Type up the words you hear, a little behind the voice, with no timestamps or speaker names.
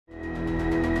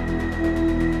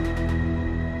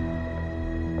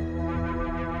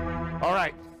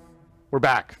We're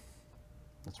back.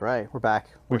 That's right. We're back.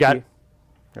 We got an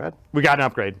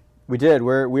upgrade. We did.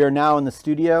 We are now in the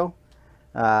studio.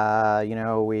 You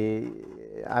know,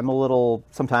 I'm a little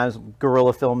sometimes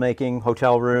guerrilla filmmaking,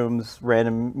 hotel rooms,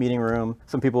 random meeting room.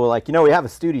 Some people were like, you know, we have a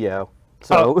studio,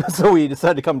 so so we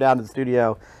decided to come down to the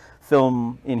studio,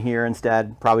 film in here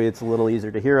instead. Probably it's a little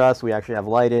easier to hear us. We actually have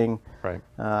lighting. Right.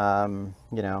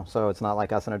 You know, so it's not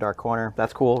like us in a dark corner.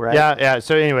 That's cool, right? Yeah.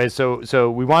 So anyway, so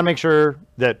we want to make sure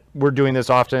that we're doing this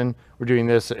often. We're doing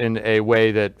this in a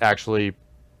way that actually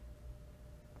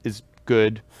is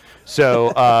good.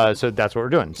 So so that's what we're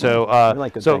doing. So we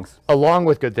like good things. Along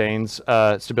with good things,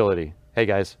 stability. Hey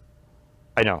guys,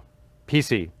 I know,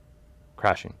 PC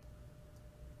crashing,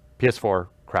 PS4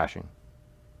 crashing,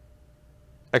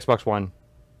 Xbox One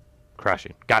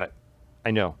crashing. Got it.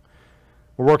 I know.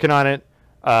 We're working on it.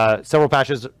 Several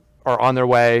patches are on their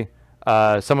way.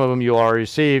 Some of them you already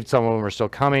received. Some of them are still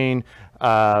coming.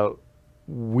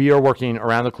 We are working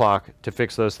around the clock to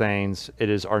fix those things. It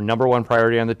is our #1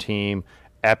 priority on the team.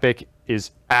 Epic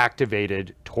is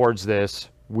activated towards this.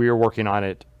 We are working on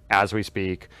it as we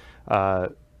speak.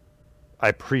 I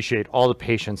appreciate all the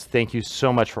patience. Thank you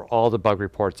so much for all the bug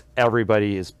reports.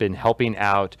 Everybody has been helping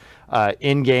out.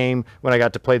 In-game, when I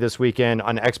got to play this weekend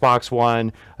on Xbox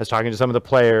One, I was talking to some of the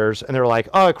players, and they were like,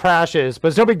 oh, it crashes, but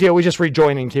it's no big deal. We just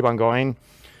rejoin and keep on going.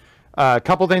 A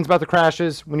couple things about the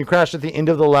crashes. When you crash at the end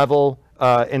of the level,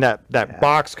 and that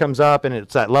box comes up, and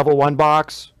it's that level 1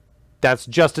 box, that's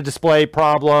just a display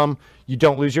problem. You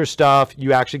don't lose your stuff.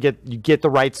 You actually get the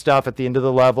right stuff at the end of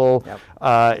the level.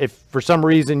 Yep. If for some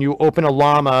reason you open a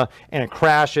llama and it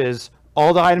crashes,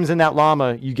 all the items in that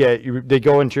llama they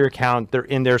go into your account. They're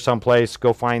in there someplace.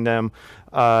 Go find them.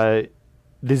 The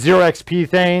 0 XP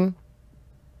thing,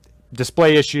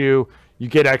 display issue. You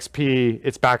get XP.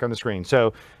 It's back on the screen.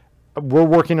 So we're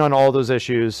working on all those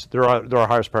issues. They're our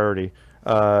highest priority.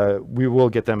 We will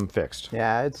get them fixed.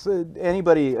 Yeah, it's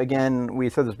anybody, again, we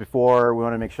said this before, we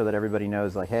want to make sure that everybody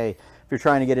knows, like, hey, if you're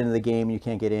trying to get into the game, you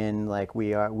can't get in, like,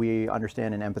 we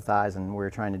understand and empathize, and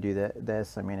we're trying to do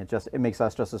this. I mean, it makes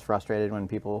us just as frustrated when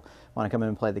people want to come in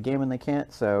and play the game and they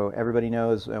can't, so everybody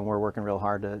knows, and we're working real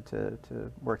hard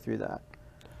to work through that.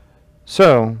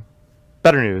 So,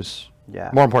 better news.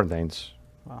 Yeah. More important things.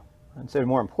 Well, I'd say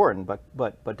more important,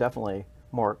 but definitely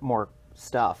more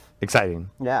stuff. Exciting.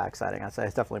 Yeah, exciting. I'd say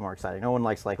it's definitely more exciting. No one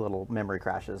likes like little memory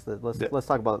crashes. Let's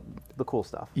talk about the cool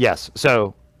stuff. Yes.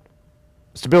 So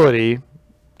stability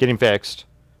getting fixed.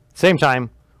 Same time,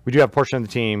 we do have a portion of the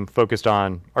team focused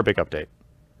on our big update.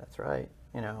 That's right.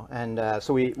 You know, and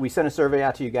so we sent a survey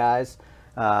out to you guys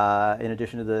in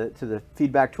addition to the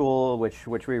feedback tool, which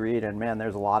we read, and man,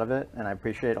 there's a lot of it, and I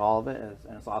appreciate all of it,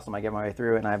 and it's awesome. I get my way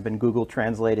through it, and I've been Google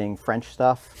translating French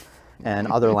stuff and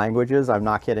other languages. I'm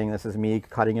not kidding. This is me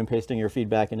cutting and pasting your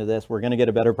feedback into this. We're going to get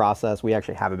a better process. We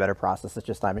actually have a better process. It's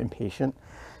just I'm impatient.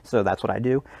 So that's what I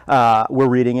do. We're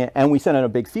reading it, and we sent out a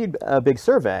big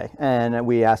survey, and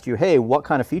we asked you, hey, what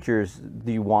kind of features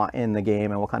do you want in the game,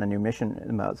 and what kind of new mission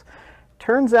modes?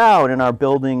 Turns out in our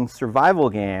building survival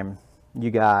game,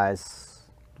 you guys,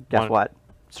 guess what?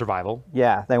 Survival?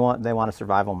 Yeah, they want a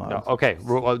survival mode. No, okay,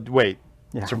 wait.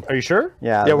 Yeah. Are you sure?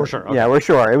 Yeah, we're sure. Okay. Yeah, we're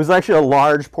sure. It was actually a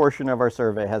large portion of our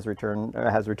survey has returned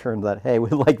that, hey, we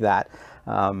like that.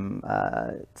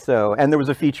 So, and there was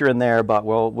a feature in there, but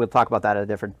we'll talk about that at a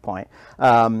different point.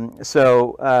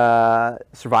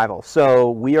 Survival.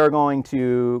 So we are going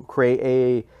to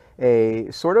create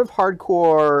a sort of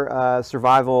hardcore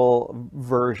survival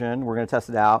version. We're going to test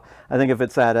it out. I think if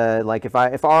it's at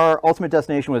if our ultimate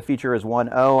destination with feature is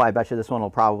 1.0, I bet you this one will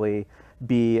probably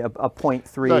be a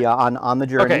 0.3 on the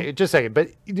journey. Okay, just a second. But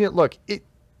look,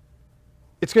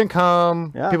 it's going to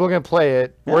come. Yeah. People are going to play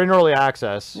it. Yeah. We're in early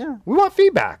access. Yeah. We want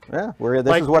feedback. Yeah,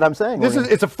 this is what I'm saying.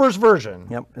 It's a first version.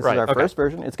 Yep, this is our first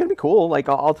version. It's going to be cool. Like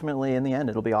ultimately, in the end,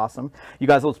 it'll be awesome. You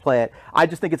guys, let's play it. I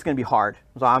just think it's going to be hard.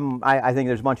 So I think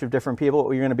there's a bunch of different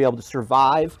people. You're going to be able to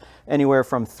survive anywhere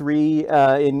from 3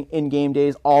 in-game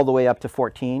days all the way up to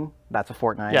 14. That's a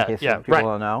Fortnite, in case people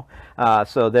don't know.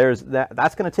 So there's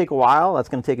that's going to take a while. That's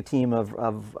going to take a team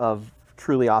of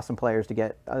truly awesome players to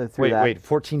get through that. Wait,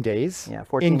 14 days? Yeah,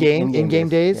 14 in-game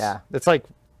days? Yeah. That's like...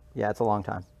 Yeah, it's a long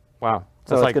time. Wow.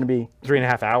 So it's going to be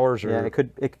 3.5 hours? Or... Yeah,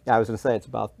 I was going to say it's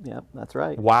about, yeah, that's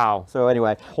right. Wow. So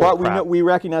anyway, we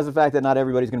recognize the fact that not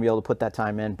everybody's going to be able to put that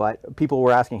time in, but people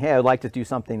were asking, hey, I'd like to do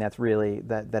something that's really,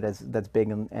 that's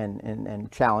big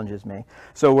and challenges me.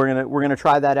 So we're going to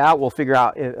try that out. We'll figure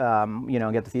out,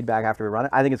 get the feedback after we run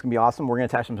it. I think it's going to be awesome. We're going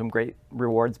to attach some great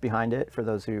rewards behind it for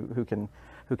those who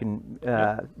who can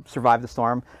survive the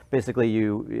storm. Basically,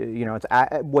 you know, it's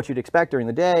what you'd expect during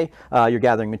the day. You're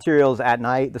gathering materials. At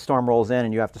night, the storm rolls in,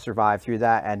 and you have to survive through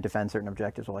that and defend certain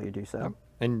objectives while you do so. Yep.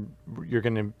 And you're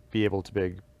going to be able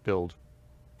to build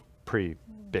pretty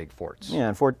big forts. Yeah,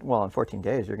 in 14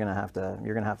 days, you're gonna have to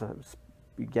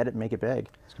get it, make it big.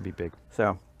 It's gonna be big.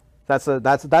 So that's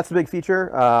a big feature.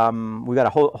 We've got a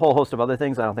whole host of other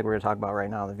things I don't think we're gonna talk about right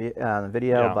now on the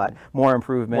video, Yeah. but more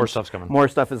improvements. More stuff's coming. More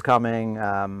stuff is coming.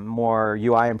 More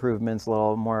UI improvements, a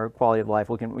little more quality of life.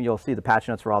 You'll see the patch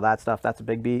notes for all that stuff. That's a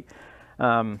big beat.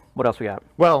 What else we got?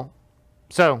 Well,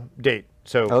 so date.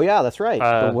 So oh yeah, that's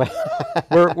right.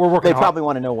 we're working. They probably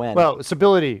want to know when. Well,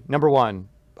 stability number one.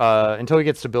 Until we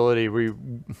get stability, we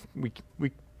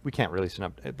can't release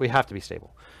an update. We have to be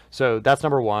stable. So that's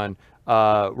number one.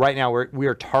 Right now we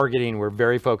are targeting. We're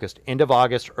very focused. End of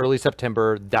August, early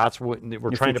September. That's when we're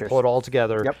trying to pull it all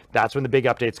together. Yep. That's when the big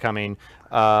update's coming.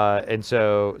 And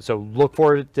so look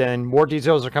for it. Then more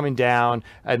details are coming down,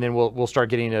 and then we'll start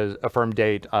getting a firm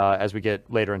date as we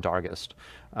get later into August.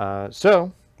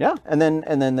 So yeah, and then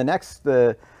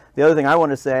the other thing I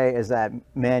want to say is that,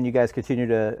 man, you guys are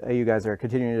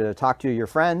continuing to talk to your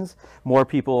friends. More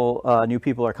people, new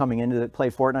people are coming in to play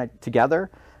Fortnite together.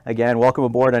 Again, welcome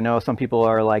aboard. I know some people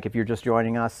are like, if you're just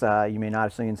joining us, you may not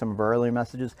have seen some of our earlier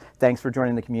messages. Thanks for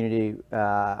joining the community.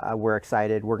 We're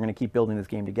excited. We're going to keep building this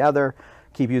game together.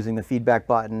 Keep using the feedback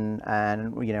button,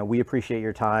 and we appreciate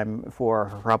your time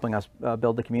for helping us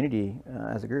build the community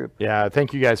as a group. Yeah,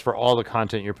 thank you guys for all the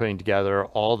content you're putting together,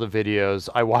 all the videos.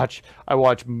 I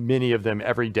watch many of them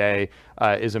every day.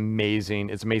 Is amazing.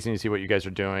 It's amazing to see what you guys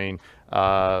are doing.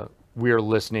 We are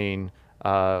listening.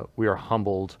 We are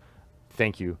humbled.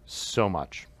 Thank you so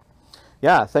much.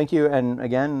 Yeah, thank you, and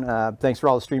again, thanks for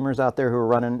all the streamers out there who are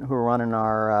running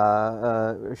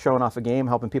our showing off a game,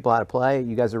 helping people how to play.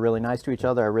 You guys are really nice to each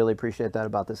other. I really appreciate that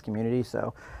about this community.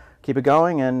 So keep it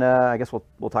going, and I guess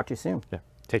we'll talk to you soon. Yeah,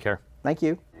 take care. Thank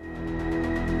you.